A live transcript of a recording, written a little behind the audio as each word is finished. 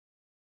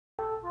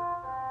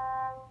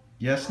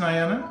Yes,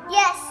 NyYanna?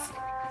 Yes.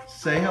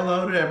 Say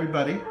hello to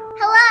everybody.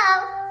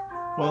 Hello.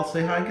 Well,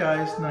 say hi,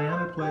 guys.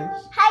 NyYanna plays.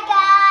 Hi,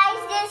 guys.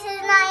 This is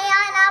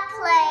NyYanna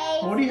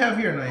plays. What do you have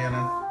here,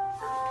 NyYanna?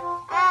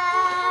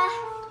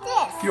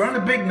 This. You're on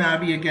a big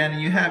knobby again,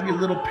 and you have your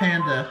little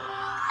panda.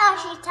 Oh,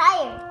 she's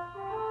tired.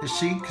 Is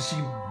she? Because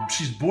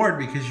she's bored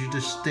because you're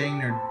just staying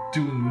there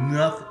doing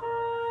nothing.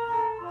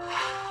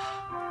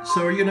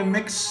 So are you going to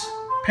mix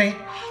paint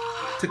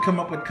to come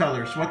up with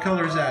colors? What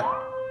color is that?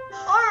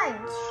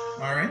 Orange.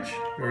 Orange?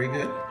 Very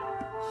good. Orange!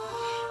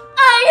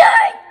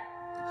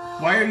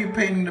 Why are you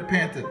painting the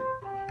panda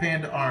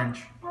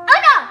orange? Oh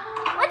no!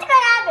 What's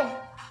gonna happen?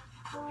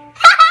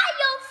 Haha,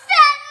 you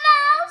fat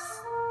mouse!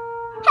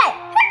 Hey,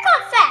 here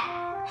comes fat!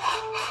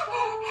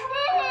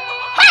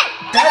 Hey!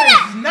 That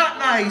is not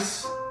nice!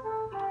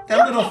 That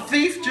little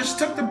thief just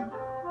took the...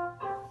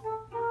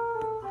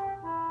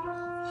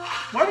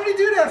 Why did he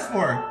do that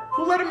for?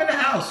 Who let him in the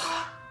house?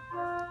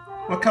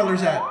 What color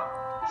is that?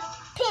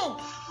 Pink.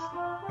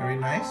 Very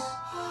nice.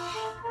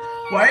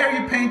 Why are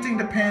you painting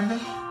the panda?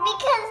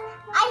 Because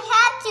I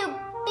had to.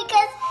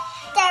 Because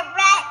the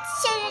rat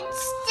shouldn't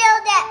steal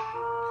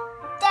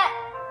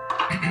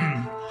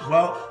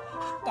Well,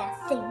 that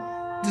thing.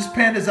 this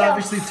panda is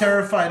obviously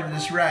terrified of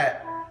this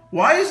rat.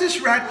 Why is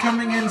this rat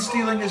coming in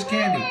stealing his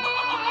candy?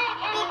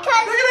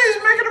 Because Look at that,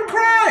 he's making him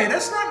cry.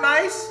 That's not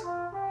nice.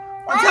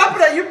 On top of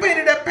that, you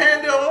painted that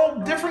panda all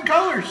different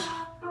colors.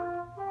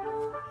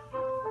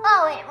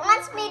 oh, it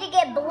wants me to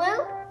get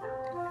blue.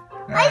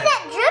 Why is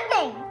that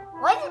dripping?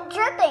 Why is it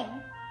dripping?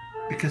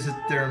 Because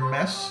they're a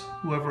mess,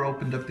 whoever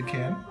opened up the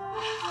can.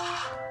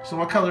 So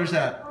what color is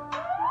that?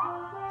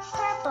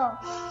 Purple.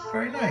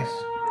 Very nice.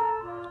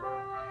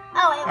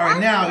 Oh, it All right,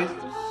 wants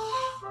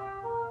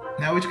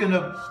now he's going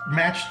to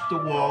match the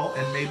wall,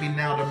 and maybe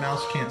now the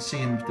mouse can't see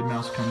him if the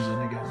mouse comes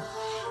in again.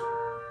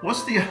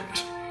 What's the...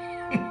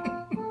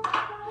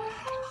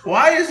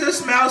 Why is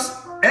this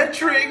mouse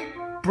entering,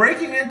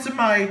 breaking into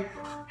my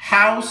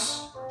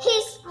house?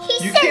 He's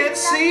You saying can't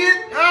see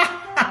it?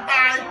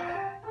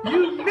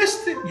 You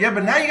missed it. Yeah,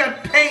 but now you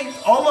got paint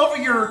all over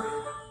your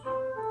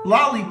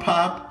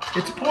lollipop.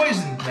 It's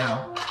poisoned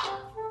now.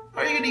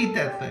 How are you going to eat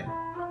that thing?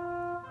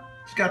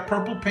 It's got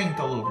purple paint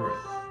all over it.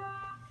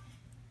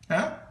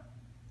 Huh?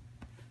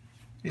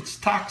 It's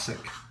toxic.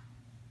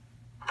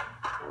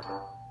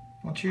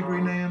 Don't you agree,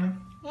 NyYanna?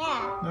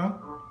 Yeah. No?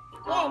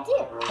 Yeah, I do.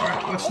 All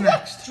right, what's Is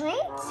next? it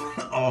drinks?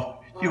 Oh,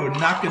 you are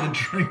not going to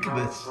drink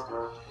this.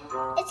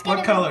 It's gonna.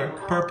 What color?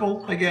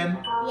 Purple again?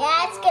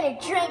 Yeah, it's gonna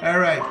drink. All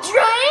right.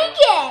 Drink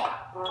it.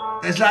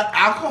 Is that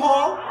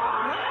alcohol?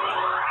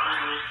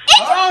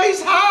 It's Oh,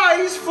 he's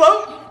high. He's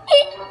floating.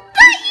 He's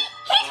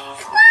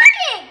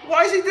floating.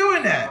 Why is he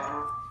doing that?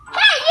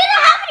 Hey, you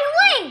don't have any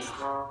wings.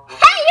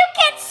 Hey, you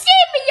can't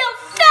see me, you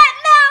fat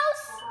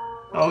mouse.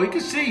 Oh, he can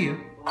see you.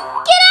 Get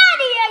out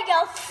of here, you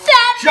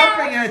fat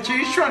Jumping mouse. at you.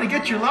 He's trying to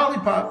get your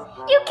lollipop.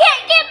 You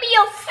can't get me,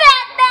 you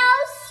fat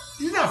mouse.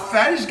 He's not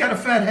fat. He's got a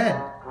fat head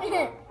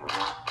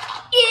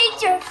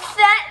Eat your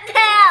fat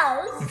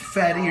mouse. and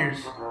fat ears.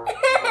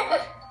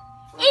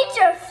 Eat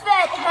your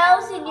fat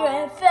house and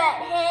your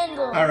fat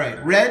handle. All right.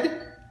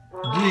 Red,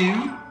 blue,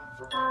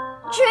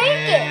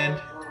 Drink and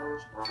it.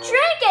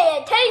 Drink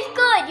it. It tastes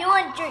good. You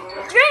want to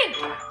drink?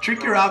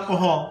 drink your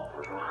alcohol.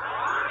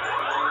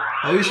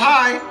 Oh, he's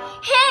high.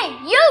 Hey,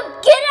 you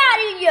get out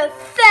of here,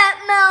 fat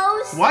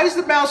mouse. Why is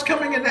the mouse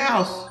coming in the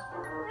house?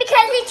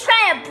 Because he's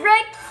trying to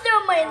break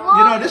through my lollipop.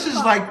 You know, this is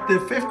like the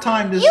 5th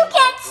time this You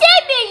can't see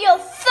me, you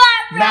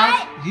fat mouse.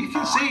 rat. He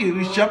can see you.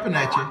 He's jumping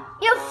at you.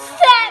 You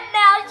fat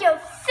mouse, you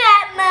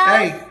fat mouse.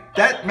 Hey,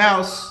 that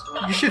mouse,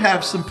 you should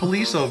have some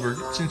police over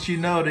since you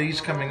know that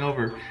he's coming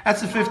over.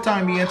 That's the 5th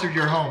time he entered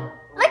your home.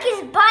 Look,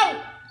 his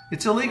bite.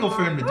 It's illegal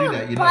for him to do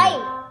that, you know.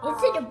 Bite.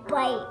 It's like a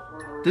bite.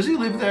 Does he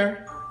live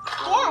there?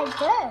 Yeah, it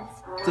does.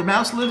 The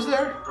mouse lives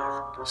there?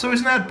 So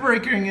he's not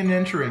breaking and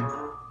entering.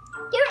 You're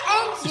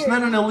It's injured.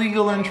 not an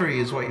illegal entry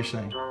is what you're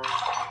saying.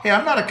 Hey,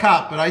 I'm not a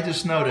cop, but I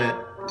just know that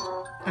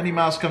any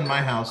mouse come to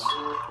my house,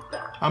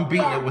 I'm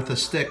beating it with a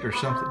stick or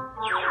something. Oh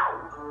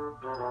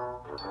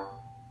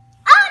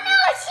no,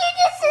 she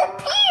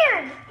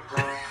disappeared.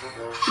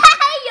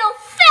 Hey, you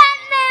fat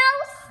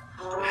mouse.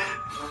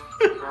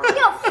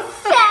 You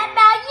fat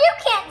mouse. You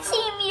can't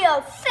see me, you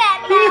fat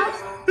mouse.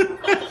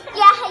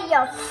 Yeah,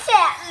 you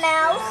fat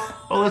mouse.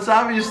 Well, it's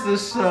obvious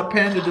this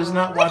panda does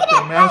not want at the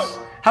that mouse.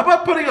 bite. How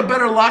about putting a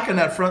better lock on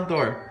that front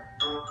door?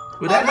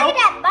 Would that Look help? at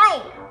that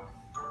bite.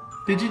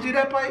 Did you do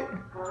that bite?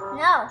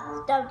 No,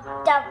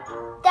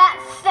 that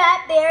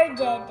fat bear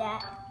did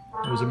that.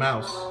 It was a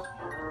mouse.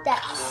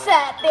 That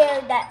fat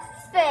bear, that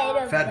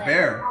Fat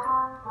bear.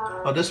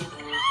 Oh, this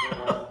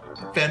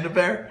panda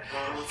bear?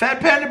 Fat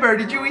panda bear,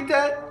 did you eat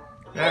that? All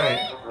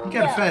right. You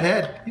got a fat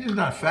head. He's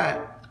not fat.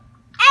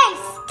 Hey,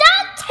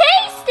 stop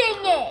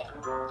tasting it.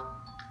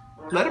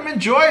 Let him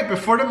enjoy it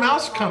before the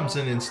mouse comes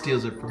in and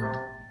steals it from him.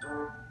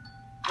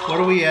 What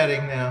are we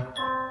adding now?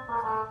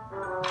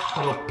 A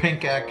little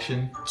pink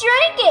action.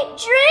 Drink it,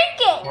 drink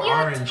it. Or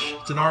orange.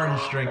 It's an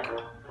orange drink.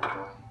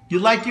 You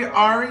like your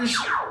orange?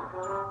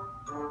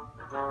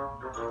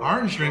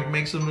 Orange drink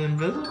makes him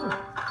invisible.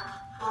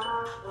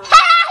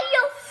 Ha!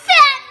 You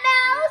fat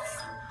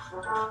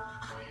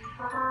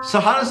mouse! So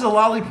how does the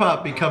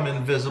lollipop become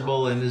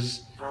invisible, and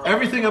is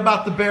everything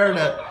about the bear,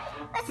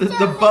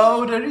 the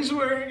bow that he's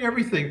wearing,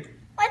 everything?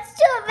 Let's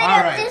do a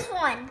video of this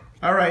one.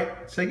 All right.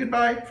 Say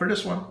goodbye for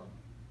this one.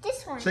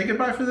 This one. Say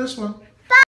goodbye for this one.